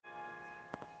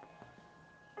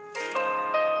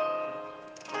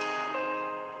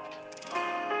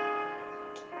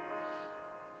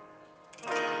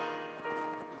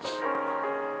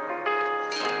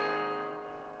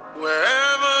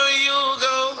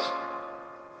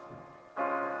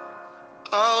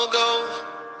I'll go.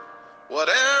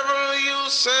 Whatever you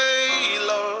say,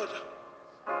 Lord,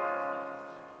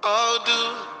 I'll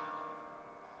do.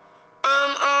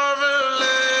 I'm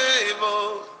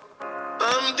available.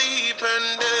 I'm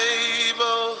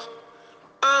dependable.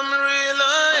 I'm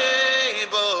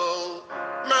reliable.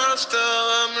 Master,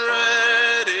 I'm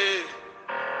ready.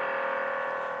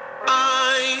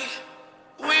 I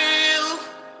will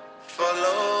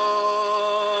follow.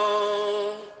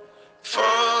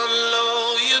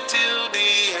 Follow you till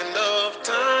the end of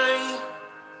time.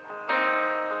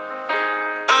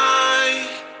 I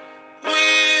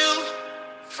will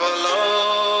follow.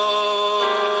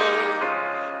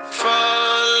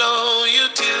 Follow you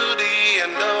till the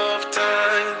end of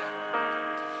time.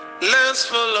 Let's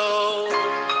follow.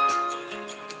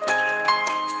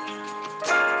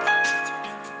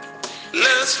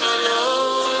 Let's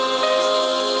follow.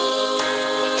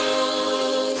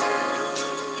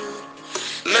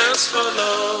 Let's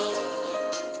follow.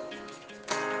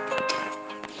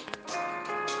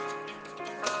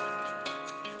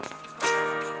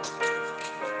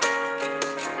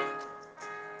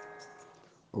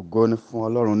 Ògo ni fún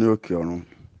Ọlọ́run ní òkè ọ̀run.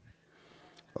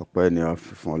 Ọpẹ́ ni a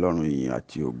fi fún Ọlọ́run, ìyìn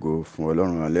àti ògo fún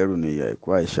Ọlọ́run alẹ́rù ní ìyà ìkú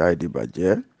àìsà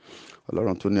ìdìbàjẹ́.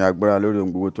 Ọlọ́run tó ní agbára lórí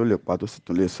ohun gbogbo, tó lè pa tó sì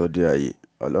tún lè sọ di ààyè.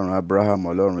 Ọlọ́run Abraham,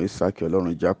 Ọlọ́run Isaki,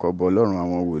 Ọlọ́run Jacob, Ọlọ́run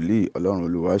àwọn wòlíì, Ọlọ́run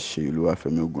Olúwaṣeyì,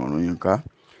 Olúwafẹ́mi ogun ọ̀run yín ká.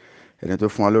 Ẹni tó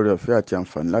fún wa lórí ọ̀fẹ́ àti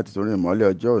àǹfààní láti tún rí ìmọ́lẹ̀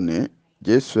ọjọ́ òní.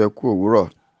 Jésù ẹ kú òwúrọ̀.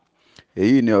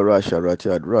 Èyí ni ọ̀rọ̀ àṣàrò àti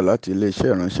àdúrà láti iléeṣẹ́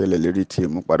ìránṣẹ́ ìlérí ti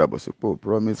ìmúpadàbọ̀sípò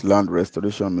Promise Land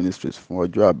Restoration Ministries fún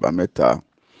ọjọ́ àbámẹ́ta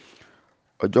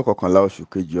ọjọ́ 11 oṣù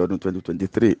kejì ọdún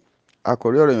 2023.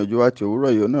 Àkòrí ọ̀rọ̀ ìyànjú wa ti òwúrọ̀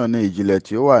yìí náà ní ìjìnlẹ̀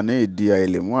tí ó wà ní ìdí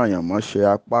àìlèmú àyànmọ́ṣe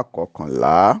apá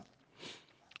 11.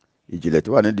 Ìjìnlẹ̀ tí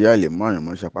ó wà ní ìdí àìlèmú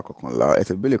àyànmọ́ṣe apá 11.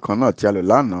 Ẹsẹ̀ bíbélì kan náà tí a lò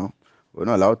lánàá, òun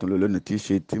náà la ó tún lò lónìí, tí í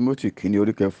ṣe Tímótì kínní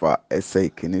orí 6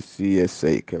 ẹsẹ̀ 1 sí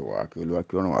ẹsẹ̀ 10. Kí Olúwa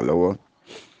kí ó ràn wá lọ́wọ́.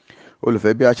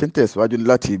 Olùfẹ́, bí a ṣe ń tẹ̀síwájú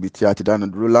láti ibi tí a ti dánu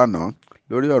dúró lánàá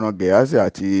lórí ọ̀ràn Gèhásì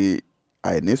àti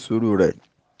àìnísùúrù rẹ̀.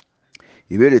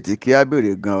 Ìbéèrè tí kí á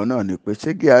béèrè gan-an náà ni pé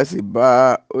ṣé Gèhásì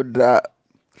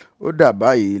ó dà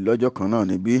báyìí lọ́jọ́ kan náà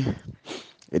níbí?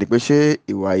 Èdè pé ṣé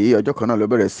ìwà yìí ọjọ́ kan náà ló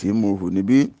bẹ̀rẹ̀ sí í mú hù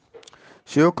níbí?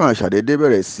 Ṣé ó kàn ṣàdédé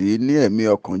bẹ̀rẹ̀ sí ní ẹ̀mí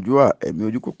ọ̀kánjúà, ẹ̀mí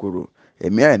ojúkòkòrò,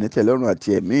 ẹ̀mí àìnítẹ̀lọ́rùn àti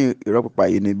ẹ̀mí irọ́ pípa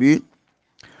yìí níbí?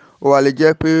 Ó wá lè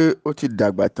jẹ́ pé ó ti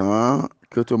dàgbà tán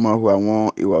kí ó tó máa hu àwọn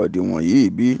ìwà òdì wọ̀nyí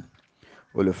bí?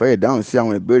 Olùfẹ́, ìdáhùn sí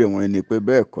àwọn ìbéèrè wọ̀nyí ni pé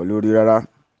bẹ́ẹ̀ kọ́ ló rí rárá.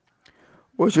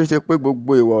 Ó ṣeé ṣe pé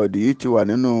gbogbo ìwà òdì yìí ti wà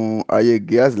nínú ayé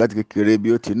Gèhásì láti kékeré bí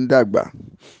ó ti ń dàgbà.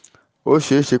 Ó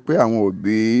ṣeé ṣe pé àwọn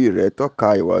òbí rẹ̀ tọ́ka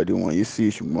ìwà òdì wọ̀nyí sí,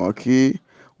 ṣùgbọ́n kí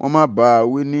wọ́n má bá a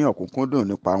wí ní ọ̀kúnkúndùn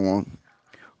nípa wọn.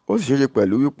 Ó sì ṣeé ṣe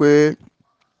pẹ̀lú wípé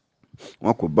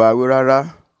wọn kò bá a wí rárá,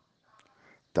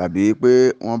 tàbí pé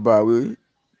wọ́n bá a wí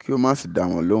kí ó má sì dá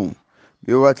wọn lóhùn.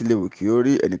 Bí ó wá ti lè wù kí ó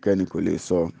rí, ẹnikẹ́ni kò lè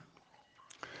sọ.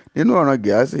 Nínú ọ̀ràn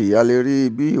Gèhásì yìí, a lè rí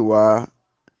bí ìwà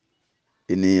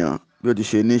ènìyàn bí ó ti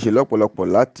ṣe ní í ṣe lọ́pọ̀lọpọ̀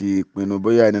láti pinnu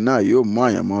bóyá ẹni náà yóò mú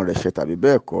àyànmọ́ rẹ̀ ṣẹ tàbí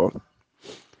bẹ́ẹ̀ kọ́.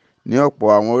 Ní ọ̀pọ̀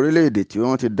àwọn orílẹ̀-èdè tí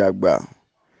wọ́n ti dàgbà,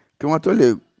 kí wọ́n tó lè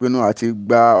pinnu àti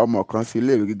gba ọmọ kan sí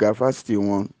ilé ìwé gíga fásitì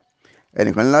wọn,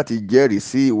 ẹnìkan ní láti jẹ́rìí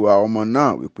sí ìwà ọmọ náà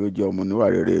wípé ó jẹ́ ọmọ oníwà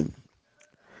rere.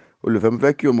 Olùfẹ́, mo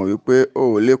fẹ́ kí o mọ̀ wípé o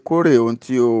ò lè kórè ohun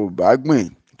tí o ò bá gbìn.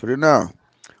 Torí náà,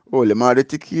 o ò lè máa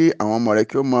retí kí àwọn ọmọ rẹ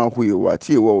kí ó máa hu ìwà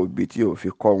tí ìwọ òbí tí ò fi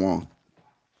kọ́ wọn.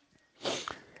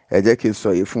 Ẹ jẹ́ kí n sọ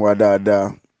èyí fún wa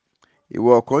dáadáa.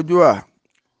 Ìwà ọ̀kánjúà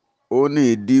ó ní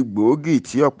ìdí gbòógì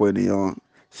tí ọ̀pọ̀ ènìyàn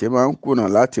ṣe máa ń kùnà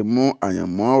láti mú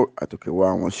àyànmọ́ àtòkèwá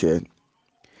wọn ṣẹ.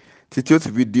 Títí ó ti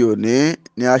fi di òní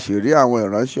ni a ṣì rí àwọn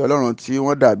ìránṣẹ́ Ọlọ́run tí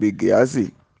wọ́n dàbí Gèhásì.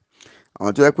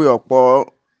 Àwọn tó jẹ́ pé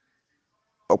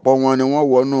ọ̀pọ̀ wọn ni wọ́n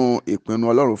wọnú ìpinnu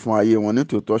Ọlọ́run fún ayé wọn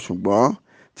nítòótọ́, ṣùgbọ́n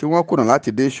tí wọ́n kùnà láti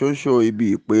dé ṣóńṣó ibi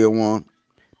ìpè wọn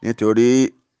nítorí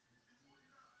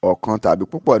ọ̀kan tàbí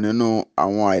púpọ̀ nínú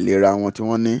àwọn àìlera wọn tí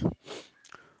wọ́n ní.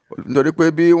 Nítorí pé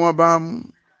bí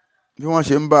wọ́n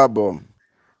ṣe ń bá a bọ̀,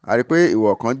 a rí pé ìwà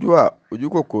ọ̀kánjúà,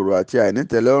 ojúkòkòrò àti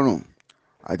àìnítẹ̀lọ́rùn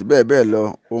àti bẹ́ẹ̀ bẹ́ẹ̀ lọ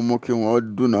ó mú kí wọ́n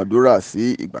dúnàádúrà sí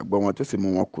ìgbàgbọ́ wọn, tó sì mú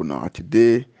wọn kùnà àti dé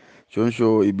ṣóńṣó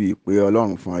ibi ìpè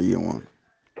Ọlọ́run fún ayé wọn.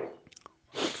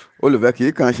 Olùfẹ́, kì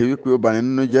í kàn ṣe wípé ó bani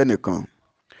nínú jẹ́ nìkan,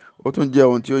 ó tún jẹ́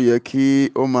ohun tí ó yẹ kí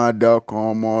ó máa da ọkàn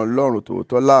ọmọ Ọlọ́run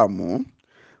tòótọ́ láàmú.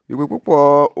 Wípé púpọ̀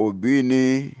òbí ni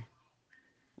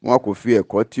wọn kò fi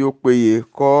ẹ̀kọ́ tí ó péye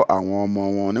kọ́ àwọn ọmọ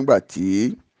wọn nígbà tí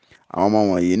àwọn ọmọ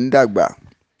wọ̀nyí ń dàgbà.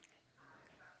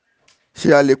 Ṣé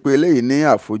a lè pe eléyìí ní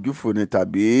àfojúfò ni,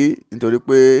 tàbí nítorí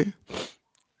pé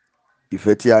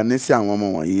ìfẹ́ tí a ní sí àwọn ọmọ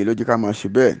wọ̀nyí ló jẹ́ ká máa ṣe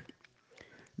bẹ́ẹ̀?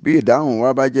 Bí ìdáhùn wa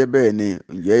bá jẹ́ bẹ́ẹ̀ ni,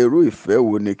 ǹjẹ́ irú ìfẹ́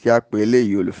wo ni kí a pe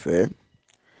eléyìí, olùfẹ́?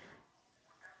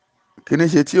 kí ní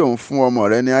ṣe tí ò ń fún ọmọ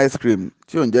rẹ ní ice cream,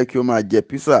 tí ò ń jẹ́ kí ó máa jẹ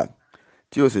pizza,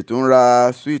 tí o sì tún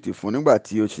ra súwìtì fún nígbà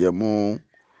tí o ṣẹ̀ mú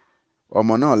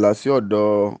ọmọ náà lọ sí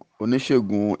ọ̀dọ̀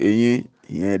oníṣègùn eyín,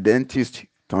 ìyẹn dentist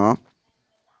tán.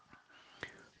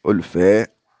 Olùfẹ́,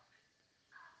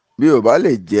 bí o bá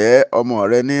lè jẹ́ ọmọ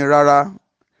rẹ ní rárá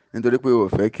nítorí pé o ò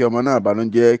fẹ́ kí ọmọ náà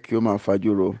bànújẹ́ kí ó máa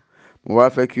fajúro, mo wá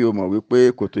fẹ́ kí o mọ̀ wípé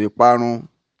kòtò ìparun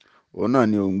òun náà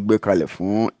ni ò ń gbé kalẹ̀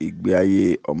fún ìgbé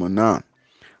ayé ọmọ náà.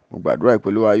 Mo gbàdúrà pé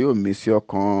Olúwa yóò mí sí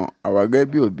ọkàn àwa gẹ́gẹ́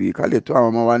bí òbí ká lè tọ́ àwọn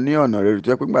ọmọ wa ní ọ̀nà rere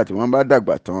tó jẹ́ pé nígbà tí wọ́n bá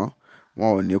dàgbà tán wọn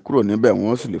ò ní kúrò níbẹ̀,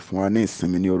 wọn ó sì lè fún wa ní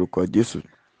ìsinmi ní orúkọ Jésù.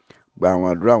 Gba àwọn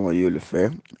àdúrà wọ̀nyí olùfẹ́.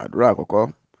 Àdúrà àkọ́kọ́: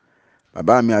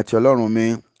 bàbá mi àti Ọlọ́run mi,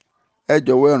 ẹ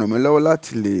jọ̀wọ́ ẹ ràn mí lọ́wọ́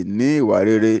láti lè ní ìwà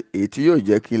rere èyí tí yóò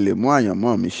jẹ́ kí n lè mú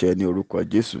àyànmọ́ mi ṣẹ ní orúkọ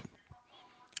Jésù.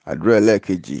 Àdúrà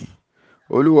ẹlẹ́ẹ̀kejì: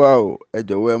 Olúwa o, ẹ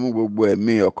jọ̀wọ́ ẹ mú gbogbo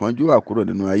ẹ̀mí ọ̀kánjúwà kúrò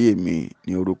nínú ayé mi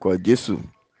ní orúkọ Jésù.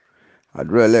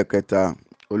 Àdúrà ẹlẹ́ẹ̀kẹta: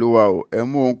 Olúwa o, ẹ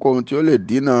mú ohunkóhun tí ó lè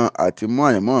dínà àti mú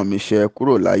àyànmọ́ mi ṣẹ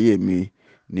kúrò láyé mi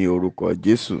ní orúkọ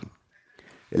Jésù.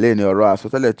 Eléyìí ni ọ̀rọ̀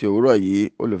àsọtẹ́lẹ̀ ti òwúrọ̀ yìí.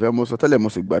 Olùfẹ́, mo sọ tẹ́lẹ̀ mo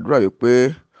sì gbàdúrà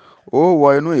wípé ó wọ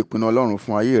inú ìpinnu Ọlọ́run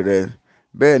fún ayé rẹ,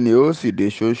 bẹ́ẹ̀ ni ó sì dé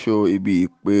ṣóńṣó ibi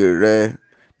ìpè rẹ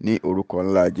ní orúkọ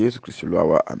ńlá Jésù Kristi Olúwa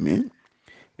wa. Àmín.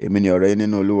 Èmi ni ọ̀rẹ́ yín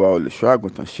nínú Olúwa, olùṣọ́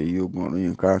àgùntàn Ṣèyí Ogun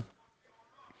Ọ̀rúnyìnká.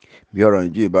 Bí ọ̀rọ̀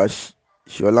yìí bá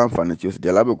ṣe ọ́ láǹfààní tí o sì di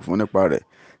alábùkún fún nípa rẹ̀,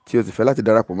 tí o sì fẹ́ láti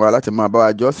darapọ̀ mọ́ wa láti máa bá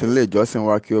wa jọ́sìn nílé ìjọsìn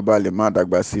wa kí o bá lè máa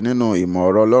dàgbà sí nínú ìmọ̀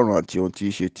ọ̀rọ̀ Ọlọ́run àti ohun tí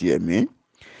í ṣe ti ẹ̀mí.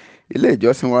 Ilé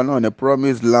ìjọsìn wa náà ni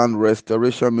Promise Land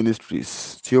Restoration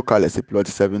Ministries tí ó kalẹ̀ sí plot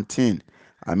 17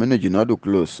 Aminu Jinadu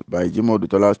Close by Jimoh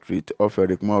Odutola Street off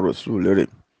Eric Moro Surulere.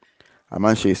 A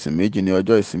máa ń ṣe ìsìn méjì ní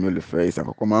ọjọ́ ìsinmi olùfẹ́. Ìsìn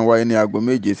àkọ́kọ́ máa ń wáyé ní aago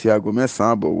 7 sí aago 9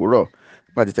 àbọ̀ òwúrọ̀,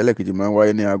 nígbà tí tẹ́lẹ̀ kejì máa ń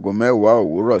wáyé ní aago 10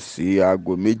 òwúrọ̀ sí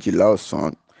aago 12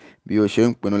 ọ̀sán. Bí o ṣe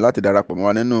ń pinnu láti darapọ̀ mọ́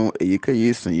wa nínú èyíkéyìí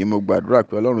ìsìn yìí, mo gbàdúrà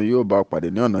pé Ọlọ́run yóò bá ọ pàdé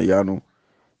ní ọ̀nà ìyanu,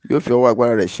 yóò fi ọwọ́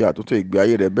agbára rẹ̀ ṣe àtúntò ìgbé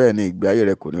ayé rẹ, bẹ́ẹ̀ ni ìgbé ayé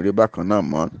rẹ kò ní rí bákan náà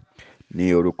mọ́.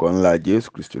 Ní orúkọ ńlá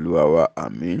Jésù Kristi Olúwa wa.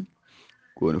 Àmín.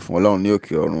 Kò ní fún Ọlọ́run ní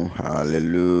òkè ọ̀run.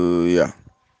 Hallelujah.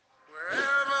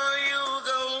 Wherever you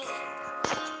go,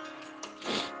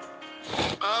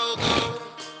 I'll go.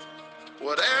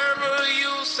 Whatever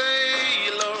you say,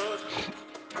 Lord,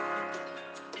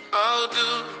 I'll do.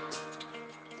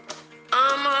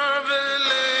 I'm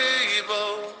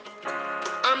available.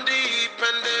 I'm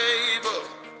dependable.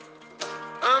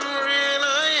 I'm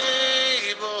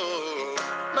reliable.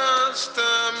 Master,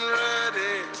 I'm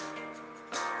ready.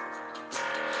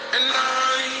 And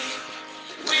I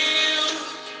will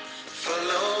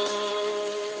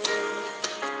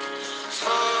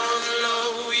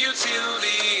follow you till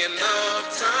the end of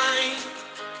time.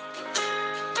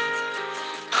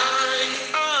 I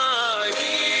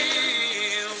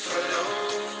will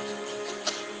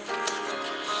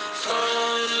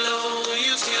follow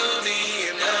you till the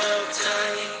end of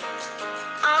time.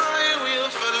 I will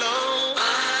follow.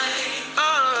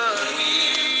 I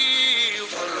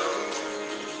will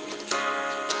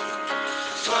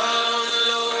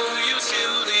follow you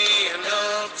till the end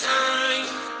of time.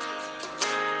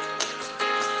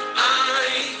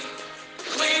 I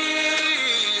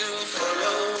will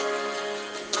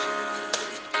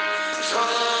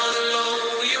follow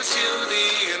you till the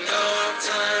end of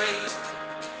time.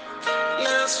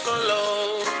 Let's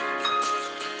follow.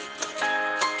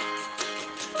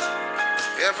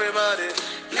 Everybody,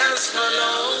 let's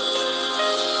follow.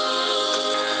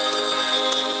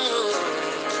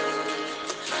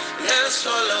 Let's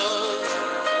follow.